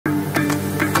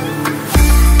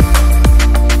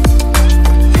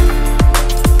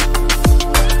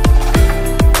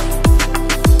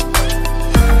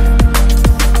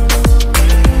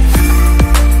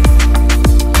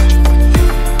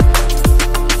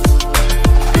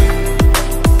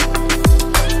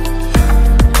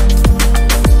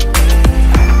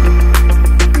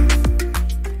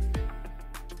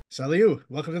Sallieu,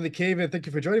 welcome to the cave and thank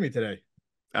you for joining me today.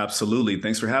 Absolutely.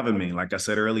 Thanks for having me. Like I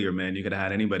said earlier, man, you could have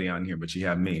had anybody on here, but you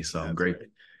have me. So I'm That's great.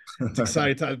 right. It's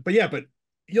exciting time. But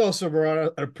you also were on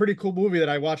a pretty cool movie that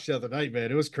I watched the other night,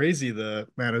 man. It was crazy, the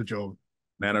Manodrome.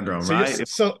 Manodrome, So you right?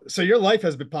 so your life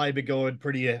has been probably been going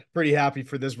pretty happy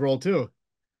for this role too.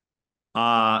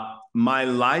 My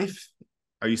life,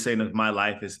 are you saying that my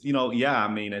life is, yeah,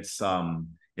 I mean, it's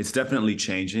definitely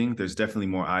changing. There's definitely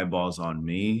more eyeballs on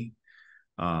me.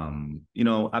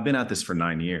 I've been at this for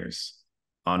 9 years.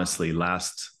 Honestly,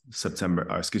 last September,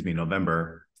 or excuse me,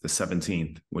 November the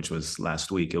 17th, which was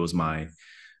last week, it was my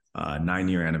 9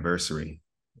 year anniversary.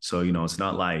 So, it's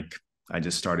not like I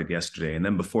just started yesterday. And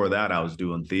then before that, I was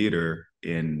doing theater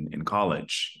in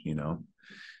college.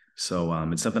 So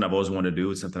it's something I've always wanted to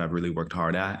do. It's something I've really worked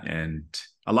hard at. And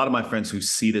a lot of my friends who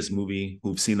see this movie,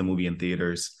 who've seen the movie in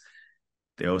theaters,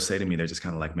 they always say to me, they're just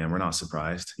kind of like, man, we're not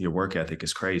surprised. Your work ethic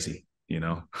is crazy.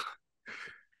 Yeah,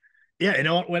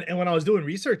 when I was doing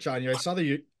research on you, I saw that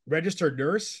you registered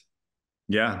nurse.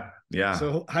 Yeah, yeah.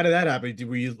 So how did that happen?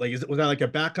 Were you like was that like a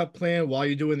backup plan while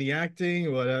you're doing the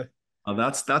acting? What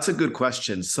That's a good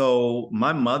question. So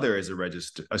my mother is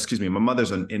my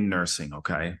mother's in nursing,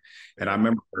 okay? And I yeah.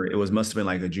 remember it must have been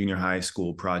like a junior high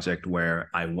school project where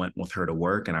I went with her to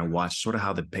work and I watched sort of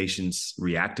how the patients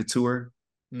reacted to her,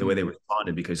 the way Mm, they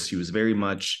responded, because she was very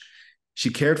much, she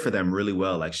cared for them really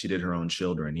well, like she did her own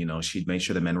children. She'd make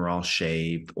sure the men were all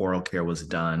shaved, oral care was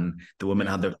done, the women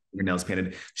yeah. had their fingernails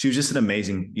painted. She was just an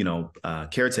amazing,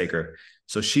 caretaker.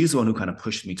 So she's the one who kind of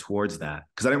pushed me towards that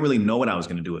because I didn't really know what I was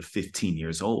going to do at 15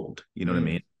 years old. You know what I Mm,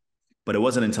 mean? But it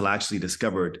wasn't until I actually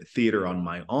discovered theater on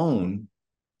my own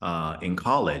in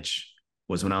college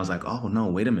was when I was like, oh no,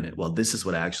 wait a minute. Well, this is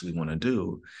what I actually want to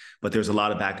do. But there's a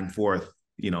lot of back and forth,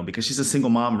 because she's a single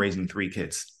mom raising three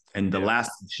kids. And the yeah. last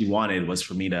thing she wanted was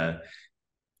for me to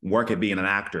work at being an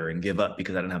actor and give up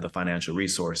because I didn't have the financial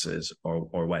resources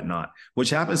or whatnot, which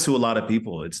happens to a lot of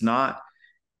people. It's not,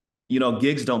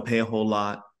 gigs don't pay a whole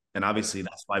lot, and obviously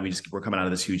that's why we're coming out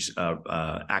of this huge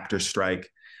actor strike.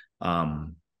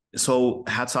 Um, so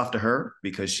hats off to her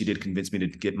because she did convince me to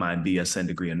get my BSN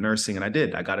degree in nursing, and I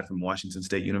did. I got it from Washington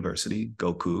State University.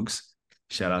 Go Cougs!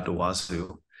 Shout out to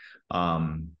Wasu.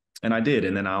 Um, and I did,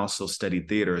 and then I also studied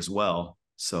theater as well.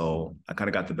 So I kind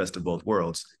of got the best of both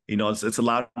worlds. It's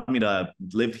allowed me to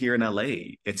live here in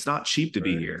LA. It's not cheap to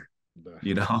be Right. here.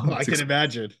 I can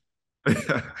imagine.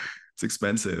 It's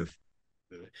expensive.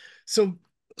 So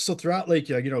so throughout like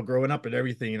growing up and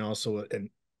everything, and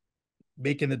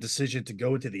making the decision to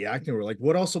go into the acting world, like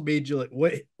what also made you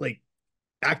like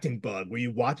acting bug? Were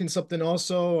you watching something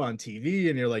also on TV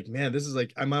and you're like, man, this is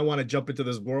like I might want to jump into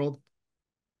this world?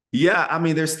 Yeah, I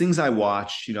mean, there's things I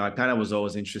watch. I kind of was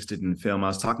always interested in film. I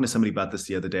was talking to somebody about this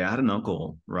the other day. I had an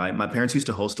uncle, right? My parents used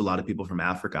to host a lot of people from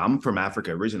Africa. I'm from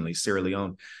Africa originally, Sierra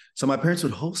Leone. So my parents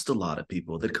would host a lot of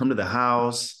people. They'd come to the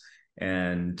house,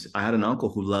 and I had an uncle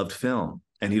who loved film,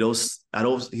 and he'd always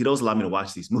allow me to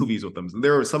watch these movies with them.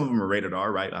 There were some of them are rated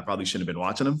R, right? I probably shouldn't have been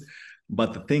watching them,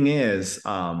 but the thing is,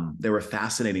 there were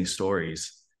fascinating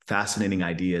stories, fascinating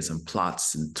ideas, and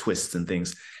plots and twists and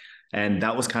things, and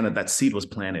that was kind of that seed was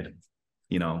planted,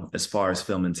 as far as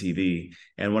film and TV.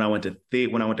 And when I went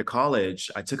to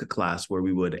college, I took a class where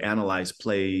we would analyze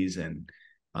plays and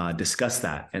discuss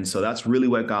that, and so that's really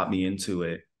what got me into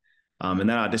it. And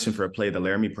then I auditioned for a play, the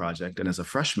Laramie Project, and as a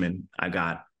freshman I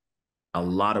got a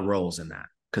lot of roles in that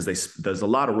because there's a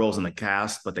lot of roles in the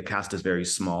cast, but the cast is very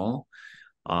small.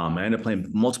 I ended up playing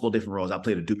multiple different roles. I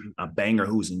played a banger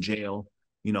who was in jail,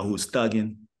 who's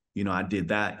thugging. I did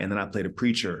that, and then I played a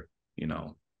preacher,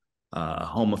 a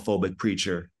homophobic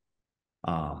preacher.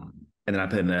 And then I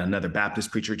played another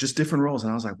Baptist preacher, just different roles.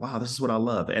 And I was like, wow, this is what I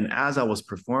love. And as I was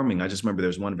performing, I just remember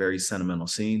there's one very sentimental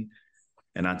scene.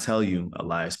 And I tell you,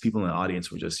 Elias, people in the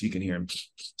audience were just, you can hear them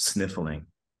sniffling.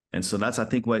 And so that's, I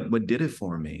think, what did it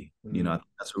for me. Mm,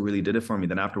 That's what really did it for me.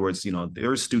 Then afterwards, there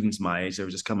were students my age, they were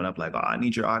just coming up like, oh, I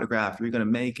need your autograph. You're going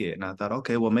to make it. And I thought,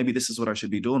 okay, well, maybe this is what I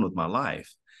should be doing with my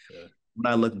life. yeah.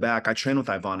 When I look back, I trained with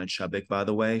Ivana Chubbuck, by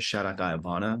the way. Shout out to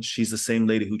Ivana. She's the same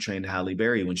lady who trained Halle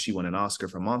Berry when she won an Oscar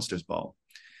for Monsters Ball.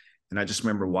 And I just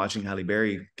remember watching Halle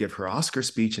Berry give her Oscar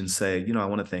speech and say, I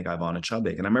want to thank Ivana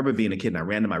Chubbuck. And I remember being a kid and I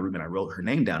ran to my room and I wrote her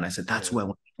name down. I said, that's Yeah. who I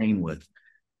want to train with.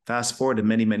 Fast forward to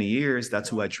many, many years, that's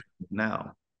who I train with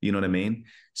now. You know what I mean?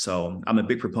 So I'm a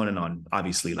big proponent on,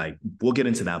 obviously, like we'll get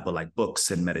into that, but like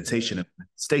books and meditation and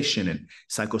station and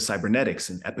psychocybernetics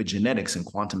and epigenetics and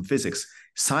quantum physics,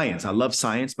 science. I love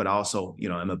science, but I also,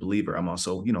 I'm a believer. I'm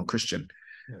also, Christian.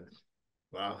 Yeah.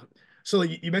 Wow. So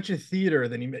like, you mentioned theater,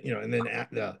 then and then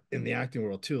in the acting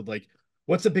world too. Like,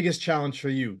 what's the biggest challenge for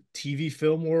you? TV,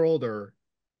 film world, or?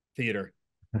 Theater.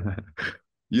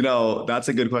 That's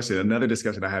a good question. Another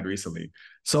discussion I had recently.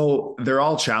 So they're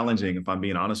all challenging, if I'm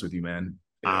being honest with you, man.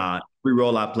 Yeah. Every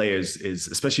role I play is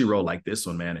especially a role like this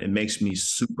one, man. It makes me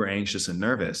super anxious and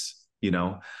nervous.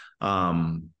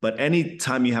 But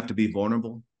anytime you have to be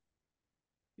vulnerable,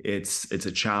 it's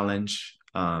a challenge.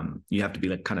 You have to be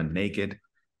like kind of naked,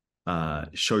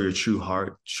 show your true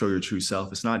heart, show your true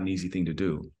self. It's not an easy thing to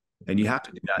do. And you have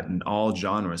to do that in all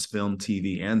genres, film,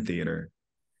 TV, and theater.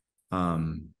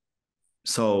 Um,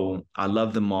 so I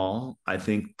love them all. I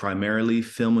think primarily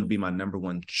film would be my number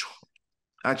one choice.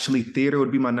 Actually, theater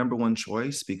would be my number one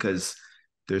choice because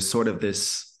there's sort of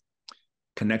this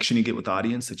connection you get with the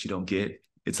audience that you don't get.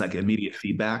 It's like immediate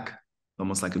feedback,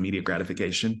 almost like immediate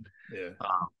gratification. Yeah.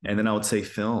 And then I would say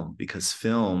film because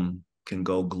film can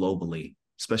go globally,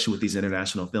 especially with these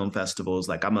international film festivals.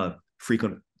 Like I'm a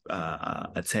frequent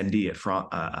attendee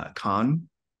at Cannes.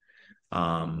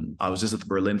 I was just at the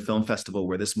Berlin Film Festival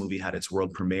where this movie had its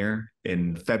world premiere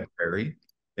in February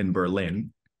in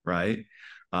Berlin, right?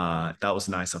 That was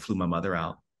nice. I flew my mother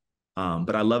out.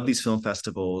 But I love these film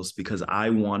festivals because I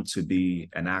want to be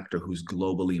an actor who's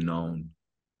globally known,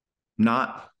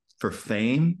 not for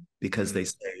fame, because they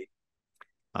say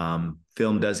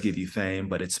film does give you fame,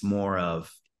 but it's more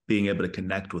of being able to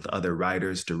connect with other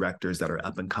writers, directors that are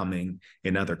up and coming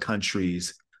in other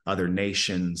countries, other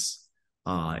nations,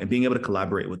 and being able to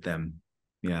collaborate with them.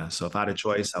 Yeah. So if I had a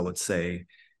choice, I would say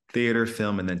theater,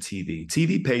 film, and then TV.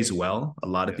 TV pays well. A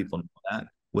lot of Yeah. people know that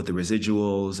with the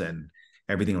residuals and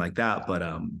everything like that. But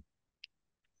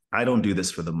I don't do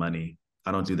this for the money.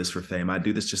 I don't do this for fame. I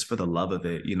do this just for the love of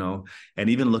it. And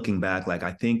even looking back, like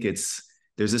I think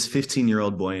there's this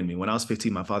 15-year-old boy in me. When I was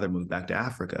 15, my father moved back to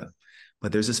Africa.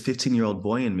 But there's this 15-year-old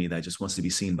boy in me that just wants to be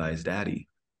seen by his daddy,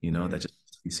 that just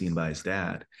wants to be seen by his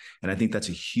dad. And I think that's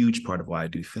a huge part of why I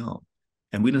do film.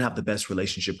 And we didn't have the best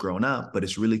relationship growing up, but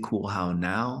it's really cool how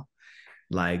now,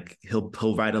 like he'll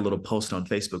write a little post on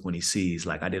Facebook when he sees,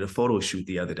 like I did a photo shoot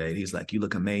the other day. He's like, "You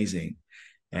look amazing."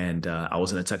 And I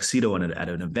was in a tuxedo at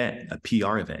an event, a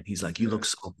PR event. He's like, "You look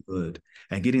so good."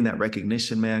 And getting that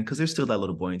recognition, man, because there's still that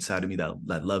little boy inside of me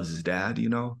that loves his dad,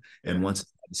 and Yeah. wants to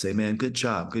say, "Man, good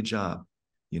job, good job."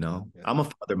 Yeah. I'm a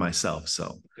father myself,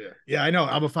 so Yeah. Yeah. I know.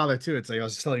 I'm a father too. It's like I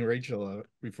was telling Rachel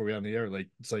before we got on the air. Like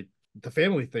it's like the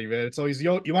family thing, man. It's always you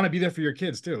want to be there for your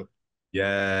kids too.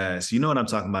 yes, you know what I'm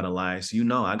talking about, Elias.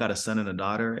 I got a son and a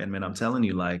daughter, and man, I'm telling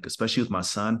you, like, especially with my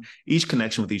son, each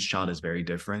connection with each child is very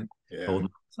different. But Yeah. with my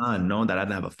son, knowing that I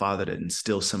didn't have a father to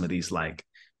instill some of these like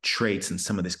traits and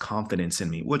some of this confidence in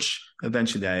me, which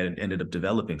eventually I ended up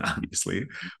developing, obviously.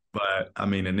 But I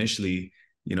mean, initially,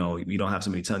 you don't have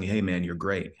somebody telling you, "Hey, man, you're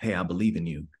great. Hey, I believe in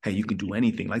you. Hey, you can do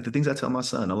anything." Like the things I tell my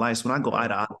son, Elias, when I go eye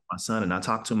to eye with my son and I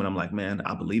talk to him and I'm like, "Man,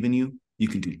 I believe in you. You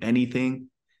can do anything."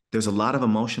 There's a lot of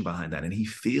emotion behind that, and he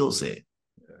feels it.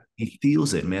 Yeah. He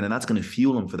feels it, man, and that's going to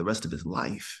fuel him for the rest of his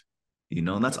life.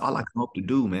 And that's all I can hope to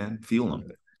do, man. Fuel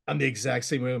him. I'm the exact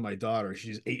same way with my daughter.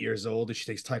 She's 8 years old and she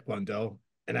takes Taekwondo.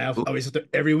 And I Ooh. always have to,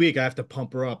 every week I have to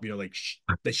pump her up, like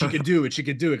that she could do it. She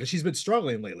could do it because she's been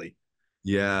struggling lately.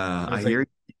 Yeah, And I it's like, hear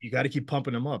you. you got to keep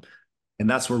pumping them up. And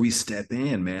that's where we step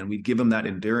in, man. We give him that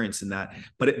endurance and that.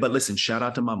 But listen, shout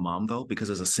out to my mom though, because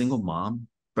as a single mom,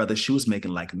 brother, she was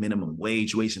making like minimum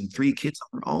wage, raising 3 kids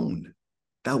on her own.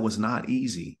 That was not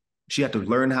easy. She had to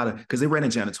learn how to, because they ran a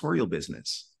janitorial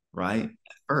business, right?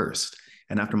 At first.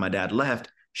 And after my dad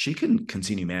left, she couldn't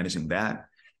continue managing that.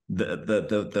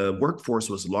 The workforce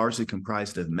was largely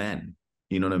comprised of men.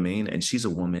 You know what I mean? And she's a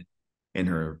woman in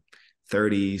her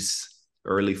 30s,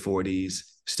 early 40s,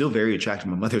 still very attractive.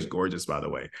 My mother's gorgeous, by the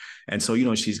way. And so,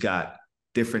 she's got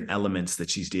different elements that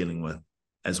she's dealing with,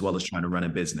 as well as trying to run a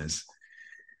business.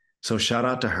 So shout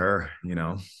out to her.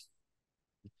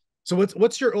 So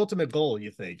what's your ultimate goal, you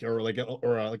think? Or like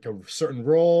a certain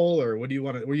role, or what do you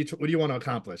want to what do you want to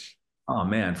accomplish? Oh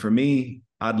man, for me,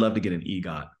 I'd love to get an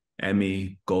EGOT,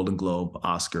 Emmy, Golden Globe,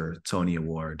 Oscar, Tony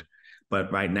Award.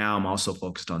 But right now I'm also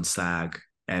focused on SAG,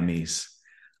 Emmys.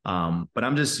 But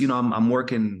I'm just, I'm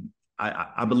working.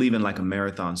 I believe in like a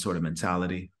marathon sort of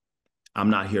mentality. I'm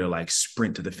not here to like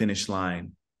sprint to the finish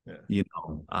line. Yeah.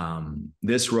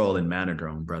 This role in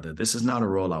Manodrome, brother, this is not a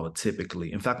role I would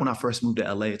typically. In fact, when I first moved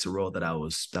to LA, it's a role that I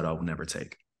would never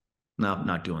take. No,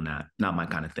 not doing that. Not my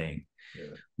kind of thing.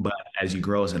 Yeah. But as you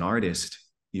grow as an artist,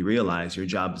 you realize your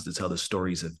job is to tell the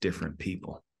stories of different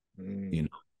people, you Mm.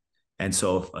 know. And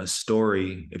so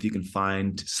if you can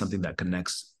find something that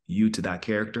connects you to that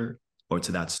character or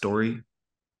to that story,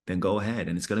 then go ahead.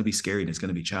 And it's going to be scary and it's going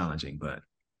to be challenging, but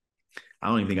I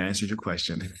don't even think I answered your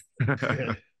question.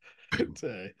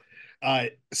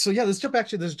 So yeah, let's jump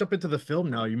into the film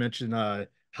now. You mentioned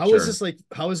Sure.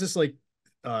 How is this like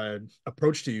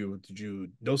approach to you? Did you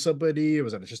know somebody?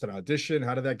 Was that just an audition?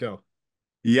 How did that go?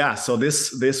 Yeah, so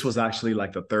this was actually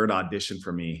like the third audition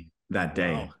for me that Wow.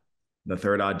 day. The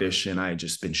third audition, I had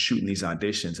just been shooting these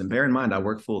auditions. And bear in mind, I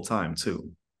work full time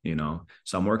too, you know.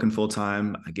 So I'm working full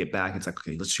time. I get back, it's like,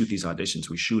 okay, let's shoot these auditions.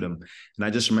 We shoot them. And I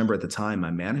just remember at the time,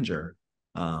 my manager,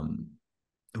 um,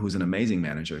 who's an amazing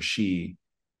manager, she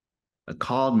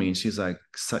called me and she's like,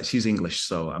 she's English,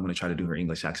 so I'm gonna try to do her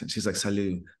English accent. She's like,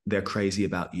 Sallieu, they're crazy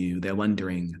about you. They're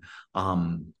wondering,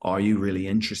 are you really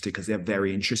interested? Because they're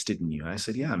very interested in you. I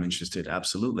said, yeah, I'm interested,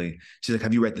 absolutely. She's like,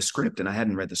 have you read the script? And I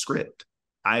hadn't read the script.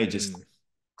 I just Mm,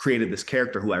 created this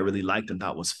character who I really liked and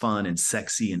thought was fun and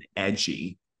sexy and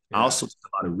edgy. I yeah. also took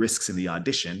a lot of risks in the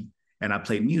audition. And I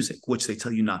played music, which they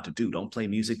tell you not to do. Don't play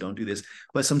music, don't do this.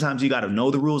 But sometimes you got to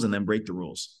know the rules and then break the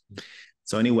rules.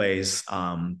 So, anyways,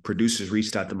 producers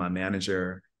reached out to my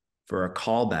manager for a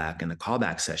callback, and the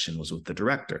callback session was with the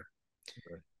director.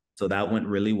 Okay. So that went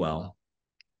really well.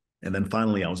 And then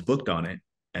finally, I was booked on it.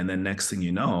 And then next thing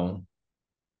you know,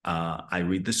 I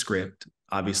read the script.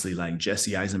 Obviously, like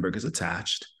Jesse Eisenberg is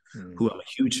attached, Mm, who I'm a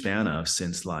huge fan of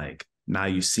since like Now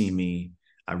You See Me.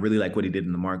 I really like what he did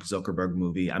in the Mark Zuckerberg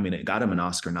movie. I mean, it got him an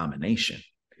Oscar nomination.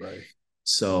 right.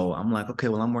 So I'm like, okay,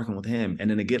 well, I'm working with him. And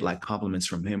then to get like compliments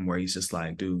from him where he's just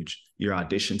like, dude, your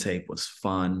audition tape was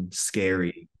fun,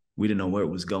 scary. We didn't know where it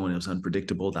was going. It was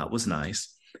unpredictable. That was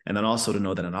nice. And then also to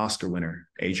know that an Oscar winner,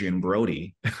 Adrian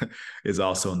Brody, is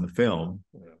also in the film.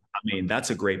 Yeah. I mean, that's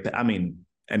a great, I mean,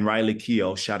 and Riley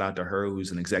Keough, shout out to her,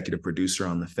 who's an executive producer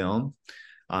on the film.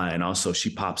 And also she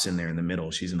pops in there in the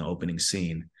middle. She's in the opening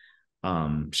scene.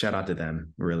 Shout out to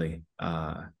them, really.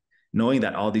 Knowing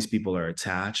that all these people are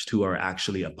attached who are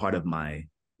actually a part of my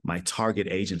target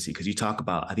agency, because you talk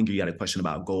about, I think you got a question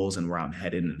about goals and where I'm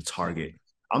headed and the target.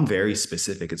 I'm very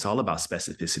specific. It's all about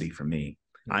specificity for me.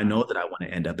 I Mm, know that I want to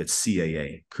end up at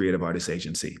CAA, Creative Artists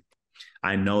Agency.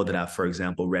 I know that I've, for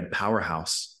example, read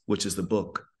Powerhouse, which is the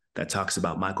book that talks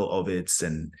about Michael Ovitz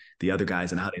and the other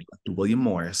guys and how they left William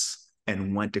Morris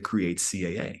and went to create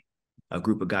CAA. A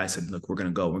group of guys said, look, we're going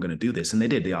to go, we're going to do this. And they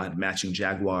did. They all had matching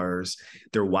Jaguars.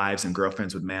 Their wives and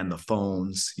girlfriends would man the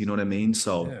phones. You know what I mean?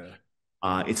 So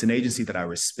yeah. it's an agency that I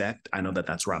respect. I know that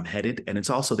that's where I'm headed. And it's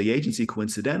also the agency,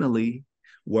 coincidentally,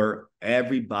 where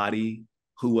everybody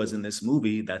who was in this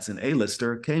movie that's an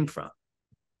A-lister came from.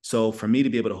 So for me to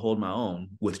be able to hold my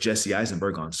own with Jesse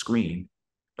Eisenberg on screen,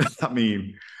 I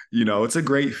mean, you know, it's a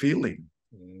great feeling.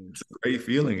 Mm, It's a great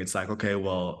feeling. It's like, okay,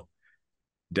 well,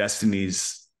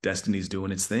 Destiny's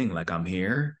doing its thing. Like I'm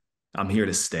here. I'm here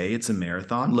to stay. It's a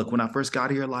marathon. Look, when I first got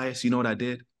here, Elias, you know what I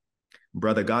did?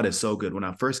 Brother, God is so good. When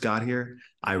I first got here,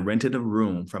 I rented a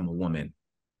room from a woman.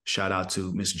 Shout out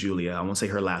to Miss Julia. I won't say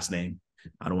her last name.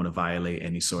 I don't want to violate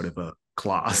any sort of a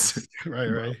clause. right,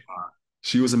 But right.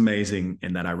 she was amazing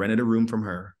in that I rented a room from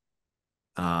her.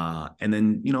 And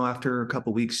then, you know, after a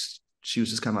couple of weeks, she was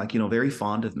just kind of like, you know, very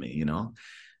fond of me, you know.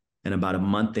 And about a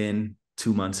month in,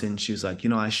 2 months in, she was like, you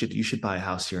know, you should buy a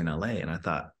house here in LA. And I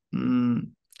thought,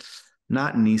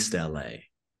 not in East LA.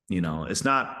 You know, it's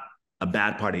not a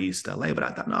bad part of East LA, but I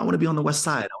thought, no, I want to be on the West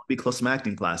Side. I want to be close to my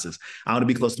acting classes. I want to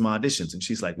be close to my auditions. And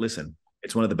she's like, listen,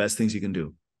 it's one of the best things you can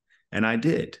do. And I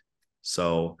did.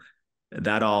 So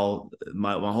that all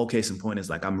my whole case in point is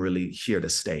like I'm really here to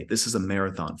stay. This is a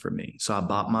marathon for me. So I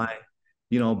bought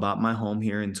my home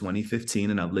here in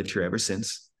 2015 and I've lived here ever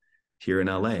since here in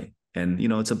LA. And you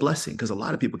know, it's a blessing because a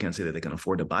lot of people can't say that they can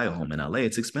afford to buy a home in LA.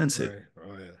 It's expensive. Right.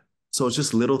 Oh yeah. So it's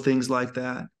just little things like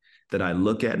that that I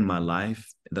look at in my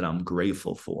life that I'm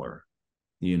grateful for,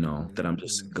 you know, that I'm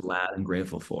just Mm. glad and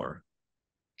grateful for.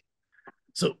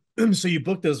 So so you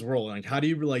booked this role. Like, how do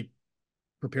you like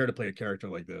prepare to play a character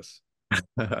like this?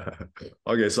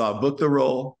 Okay, so I booked the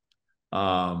role.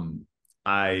 Um,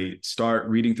 I start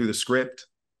reading through the script.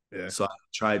 Yeah. So I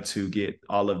try to get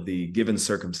all of the given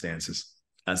circumstances,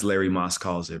 as Larry Moss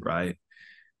calls it, right?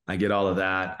 I get all of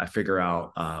that. I figure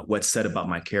out what's said about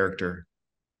my character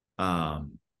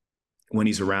um, when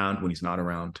he's around, when he's not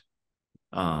around.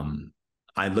 Um,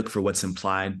 I look for what's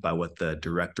implied by what the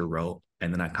director wrote.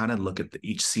 And then I kind of look at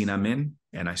each scene I'm in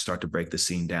and I start to break the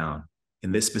scene down.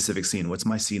 In this specific scene, what's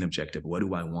my scene objective? What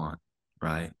do I want?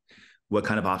 Right? What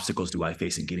kind of obstacles do I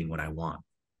face in getting what I want?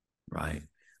 Right?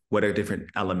 What are different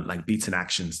element like beats and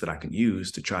actions that I can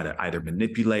use to try to either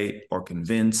manipulate or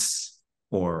convince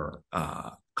or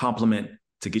compliment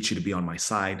to get you to be on my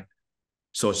side?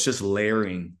 So it's just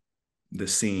layering the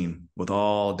scene with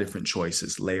all different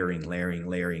choices, layering, layering,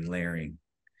 layering, layering.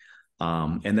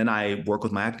 And then I work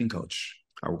with my acting coach.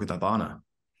 I work with Ivana.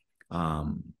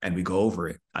 And we go over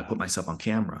it. I put myself on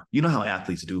camera. You know how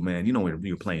athletes do, man. You know, when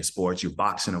you're playing sports, you're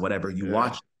boxing or whatever, you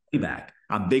watch playback.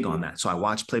 I'm big on that. So I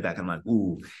watch playback. And I'm like,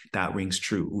 ooh, that rings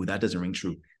true. Ooh, that doesn't ring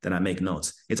true. Then I make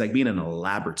notes. It's like being in a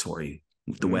laboratory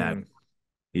with the way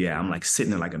yeah, I'm like sitting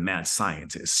there like a mad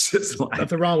scientist. Just There's like,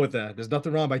 nothing wrong with that. There's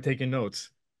nothing wrong by taking notes.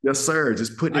 yes, sir.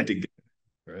 Just putting I it together.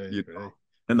 right, You know? right.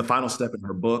 And the final step in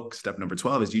her book, step number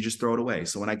 12, is you just throw it away.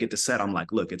 So when I get to set, I'm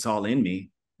like, look, it's all in me.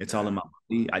 It's all Yeah. in my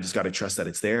body. I just got to trust that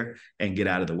it's there and get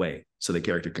out of the way so the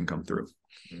character can come through.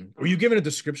 Were you given a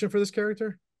description for this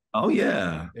character? Oh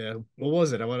yeah. Yeah. What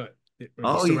was it? I want to. You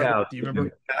Oh still remember? yeah. Do you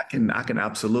remember? I can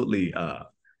absolutely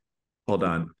hold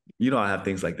on. You know, I have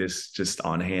things like this just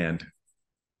on hand.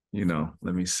 You know,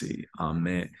 let me see.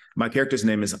 Ahmet. My character's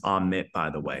name is Ahmet, by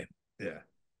the way. Yeah.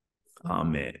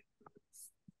 Ahmet.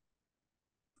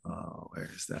 Oh, where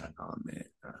is that? Ahmet.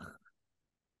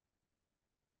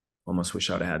 Almost wish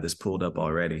I'd have had this pulled up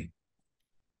already.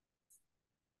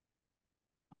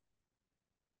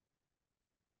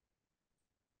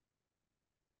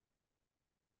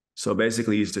 So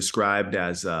basically, he's described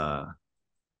as a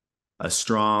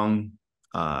strong,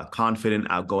 confident,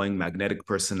 outgoing, magnetic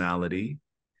personality.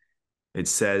 It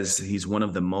says he's one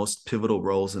of the most pivotal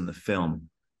roles in the film.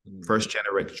 First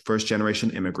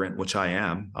generation immigrant, which I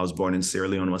am. I was born in Sierra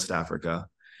Leone, West Africa.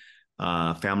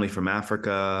 Family from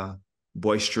Africa,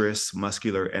 boisterous,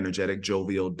 muscular, energetic,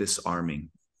 jovial, disarming,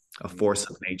 a force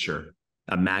of nature,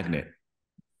 a magnet.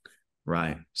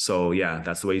 Right. So yeah,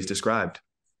 that's the way he's described.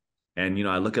 And you know,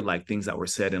 I look at like things that were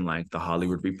said in like the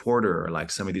Hollywood Reporter or like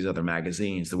some of these other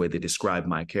magazines, the way they describe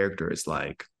my character is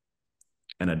like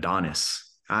an Adonis.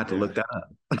 I had to Yeah. look that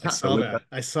up. I I had to saw look that. that.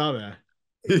 I saw that.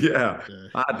 Yeah. Yeah.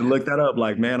 I had to look that up.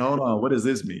 Like, man, hold on. What does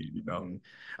this mean? You know? Mm.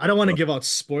 I don't want to So give out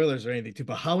spoilers or anything too,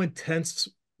 but how intense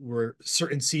were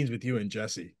certain scenes with you and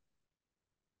Jesse?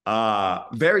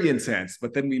 very intense,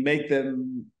 but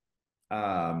then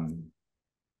um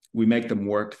we make them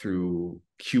work through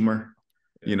humor,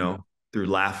 you Yeah. know, through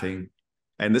laughing.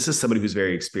 And this is somebody who's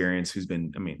very experienced, who's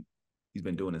been, I mean, he's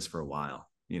been doing this for a while,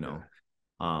 you know.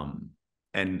 Yeah. Um,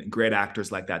 and great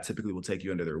actors like that typically will take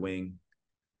you under their wing.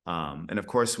 And of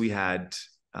course, we had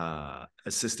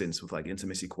assistants with like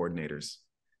intimacy coordinators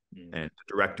Mm. and the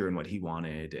director and what he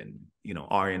wanted, and you know,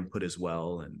 our input as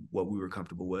well, and what we were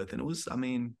comfortable with. And it was, I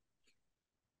mean,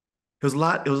 it was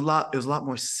a lot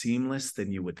more seamless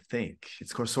than you would think.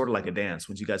 It's sort of like a dance.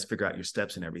 Once you guys figure out your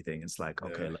steps and everything, it's like,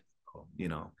 okay, Yeah. let's go, you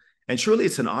know. And truly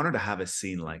it's an honor to have a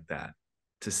scene like that,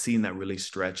 to scene that really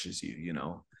stretches you, you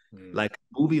know. Mm. Like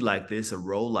a movie like this, a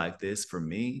role like this for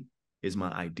me is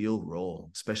my ideal role,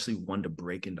 especially one to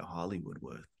break into Hollywood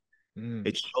with. Mm.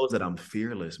 It shows that I'm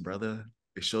fearless, brother.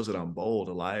 It shows that I'm bold.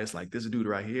 Elias, like this dude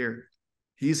right here,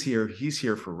 he's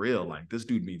here for real. Like this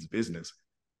dude means business.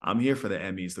 I'm here for the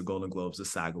Emmys, the Golden Globes, the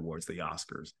SAG Awards, the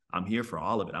Oscars. I'm here for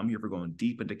all of it. I'm here for going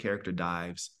deep into character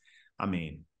dives. I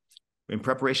mean, in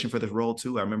preparation for this role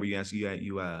too, I remember you asked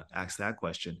that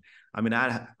question. I mean,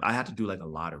 I had to do like a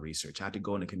lot of research. I had to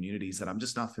go into communities that I'm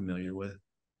just not familiar with,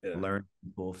 Yeah. learn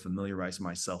people, familiarize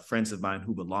myself. Friends of mine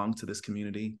who belong to this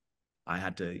community, I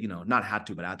had to, you know, not had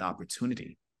to, but I had the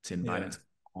opportunity to invite Yeah. into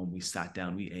home. We sat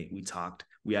down, we ate, we talked,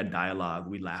 we had dialogue,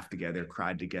 we laughed together,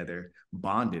 cried together,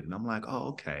 bonded. And I'm like, oh,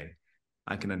 okay.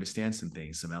 I can understand some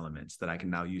things, some elements that I can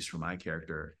now use for my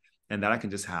character and that I can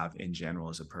just have in general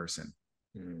as a person.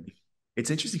 Mm. It's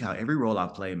interesting how every role I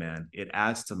play, man, it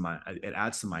adds to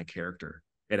my character.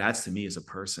 It adds to me as a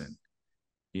person.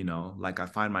 You know, like I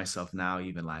find myself now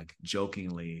even like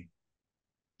jokingly,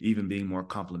 even being more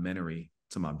complimentary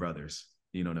to my brothers.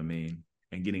 You know what I mean?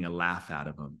 And getting a laugh out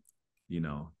of them. You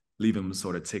know, leaving them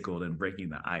sort of tickled and breaking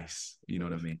the ice. You know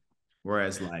what I mean?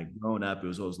 Whereas like growing up, it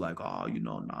was always like, oh, you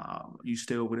know, nah, you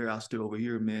stay over there, I'll stay over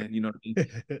here, man. You know what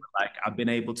I mean? Like I've been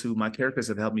able to, my characters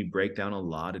have helped me break down a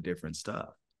lot of different stuff.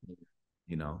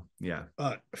 You know, yeah.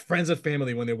 Friends and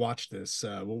family when they watch this,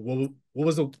 what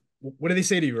was the what did they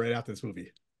say to you right after this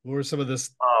movie? What were some of this?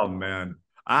 Oh man,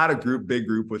 I had a big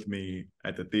group with me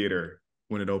at the theater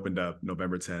when it opened up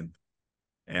November 10th,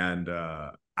 and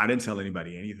I didn't tell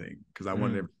anybody anything because I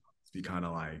wanted Mm. everyone to be kind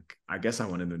of like, I guess I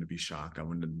wanted them to be shocked. I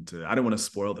wanted them to, I didn't want to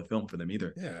spoil the film for them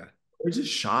either. Yeah. They're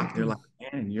just shocked. They're like,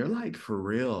 man, you're like for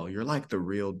real. You're like the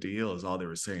real deal, is all they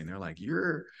were saying. They're like,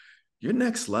 you're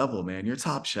next level, man. You're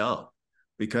top shelf.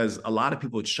 Because a lot of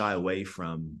people would shy away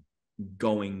from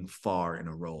going far in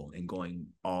a role and going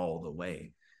all the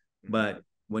way. But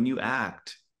when you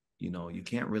act, you know, you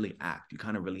can't really act. You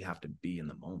kind of really have to be in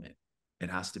the moment. It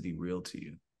has to be real to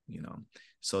you, you know.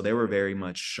 So they were very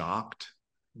much shocked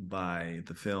by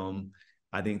the film.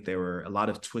 I think there were a lot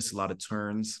of twists, a lot of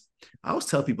turns. I always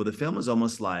tell people the film is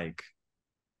almost like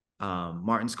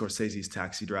Martin Scorsese's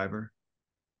Taxi Driver,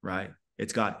 right?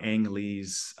 It's got Ang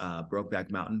Lee's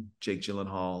Brokeback Mountain, Jake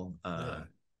Gyllenhaal, Yeah.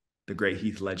 the great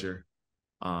Heath Ledger,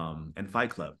 and Fight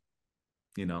Club.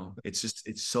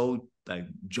 It's so like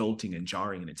jolting and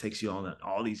jarring, and it takes you on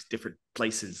all these different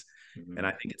places. And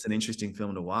I think it's an interesting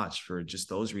film to watch for just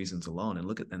those reasons alone. And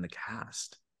look at the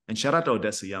cast. And shout out to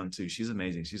Odessa Young too. She's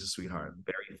amazing. She's a sweetheart,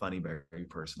 very funny, very, very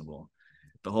personable.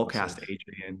 The whole cast,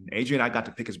 Adrian, I got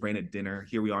to pick his brain at dinner.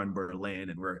 Here we are in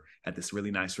Berlin, and we're at this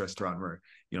really nice restaurant where,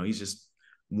 he's just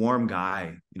warm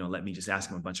guy, let me just ask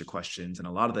him a bunch of questions. And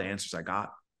a lot of the answers I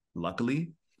got,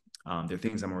 luckily, they're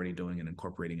things I'm already doing and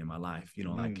incorporating in my life,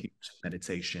 like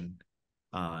meditation.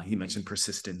 He mentioned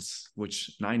persistence,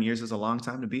 which 9 years is a long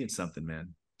time to be at something,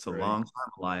 man. It's a long time,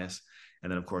 Elias.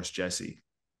 And then of course, Jesse,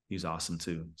 he's awesome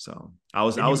too. So I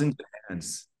was in good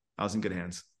hands. I was in good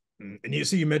hands. And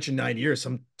you mentioned 9 years.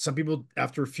 Some people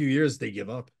after a few years they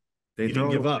give up. You didn't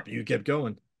give up. You kept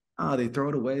going. They throw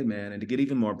it away, man. And to get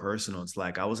even more personal, it's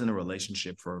like I was in a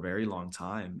relationship for a very long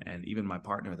time, and even my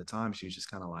partner at the time, she was just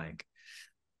kind of like,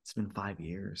 "It's been 5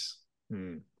 years.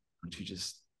 And she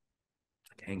just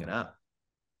like, hang it up.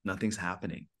 Nothing's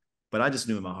happening." But I just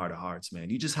knew in my heart of hearts,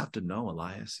 man, you just have to know,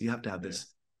 Elias. You have to have this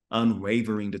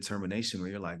unwavering determination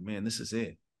where you're like, man, this is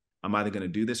it. I'm either going to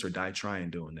do this or die trying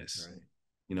doing this. Right.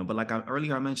 But like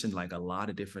earlier I mentioned, like a lot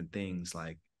of different things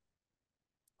like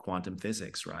quantum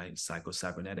physics, right?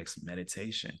 Psycho-cybernetics,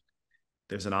 meditation.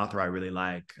 There's an author I really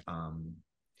like,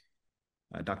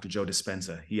 Dr. Joe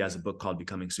Dispenza. He has a book called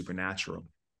Becoming Supernatural.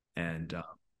 And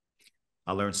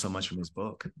I learned so much from his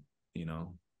book,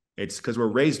 It's because we're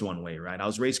raised one way, right? I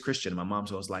was raised Christian. My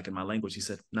mom's always like, in my language, she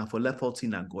said, "Na for lefoti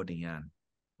na godian,"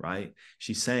 right?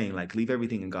 She's saying, like, leave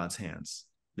everything in God's hands.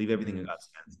 Leave everything in God's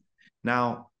hands.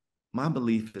 Now, my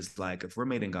belief is like, if we're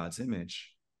made in God's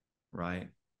image, right,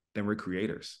 then we're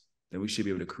creators. Then we should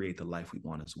be able to create the life we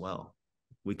want as well.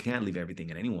 We can't leave everything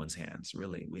in anyone's hands,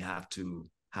 really. We have to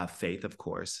have faith, of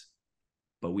course,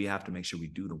 but we have to make sure we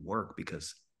do the work,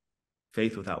 because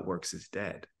faith without works is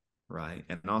dead, right?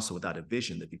 And also without a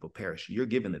vision, the people perish. You're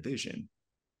given the vision.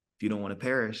 If you don't want to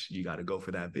perish, you got to go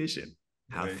for that vision.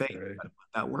 Have faith, put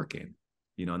that work in,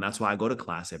 and that's why I go to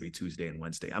class every Tuesday and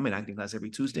Wednesday. I'm in acting class every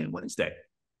Tuesday and Wednesday.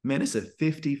 Man, it's a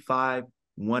 55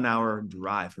 1-hour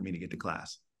drive for me to get to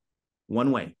class.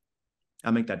 One way.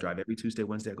 I make that drive every Tuesday,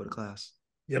 Wednesday. I go to class.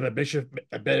 Yeah, but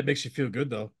I bet it makes you feel good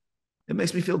though. It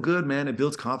makes me feel good, man. It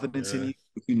builds confidence in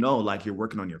you. Like you're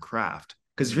working on your craft.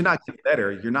 Because if you're not getting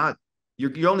better,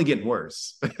 you're only getting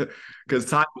worse. Because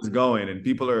time is going and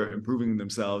people are improving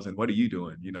themselves. And what are you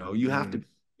doing? You have to be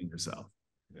yourself.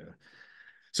 Yeah.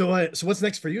 So what's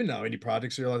next for you now? Any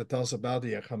projects you're allowed to tell us about that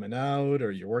you're coming out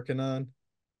or you're working on?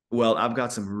 Well, I've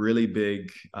got some really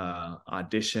big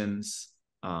auditions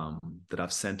that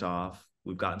I've sent off.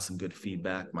 We've gotten some good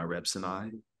feedback, my reps and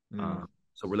I.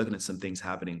 So we're looking at some things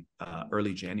happening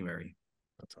early January.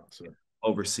 That's awesome.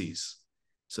 Overseas.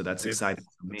 So that's exciting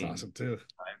for me. That's awesome too.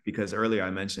 Right? Because earlier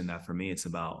I mentioned that for me, it's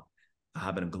about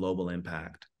having a global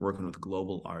impact, working with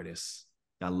global artists.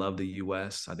 I love the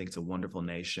US. I think it's a wonderful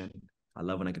nation. I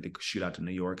love when I get to shoot out to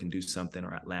New York and do something,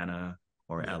 or Atlanta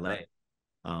or LA.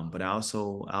 But I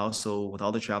also, with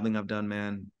all the traveling I've done,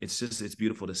 man, it's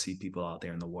beautiful to see people out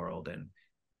there in the world and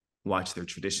watch their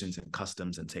traditions and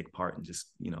customs and take part and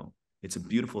just, it's a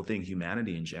beautiful thing.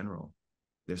 Humanity in general.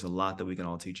 There's a lot that we can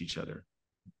all teach each other.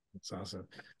 That's awesome.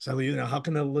 So, how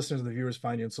can the listeners and the viewers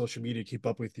find you on social media, keep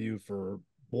up with you for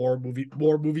more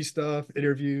movie stuff,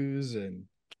 interviews, and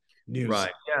news?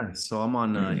 Right. Yeah. So I'm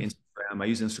on Instagram. I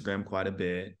use Instagram quite a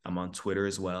bit. I'm on Twitter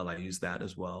as well. I use that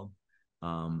as well.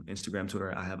 Instagram,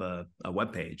 Twitter. I have a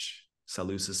webpage,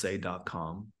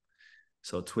 sallieuSesay.com.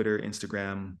 So Twitter,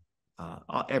 Instagram,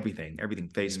 everything,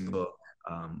 Facebook,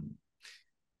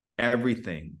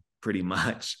 everything, pretty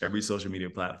much every social media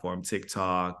platform,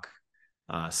 TikTok,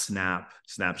 Snapchat.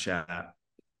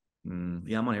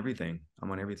 Yeah, I'm on everything.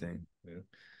 Yeah.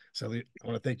 So I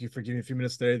want to thank you for giving me a few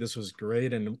minutes today. This was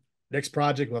great. And next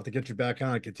project, we'll have to get you back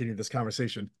on and continue this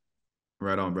conversation.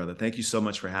 Right on, brother. Thank you so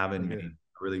much for having me. I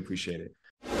really appreciate it.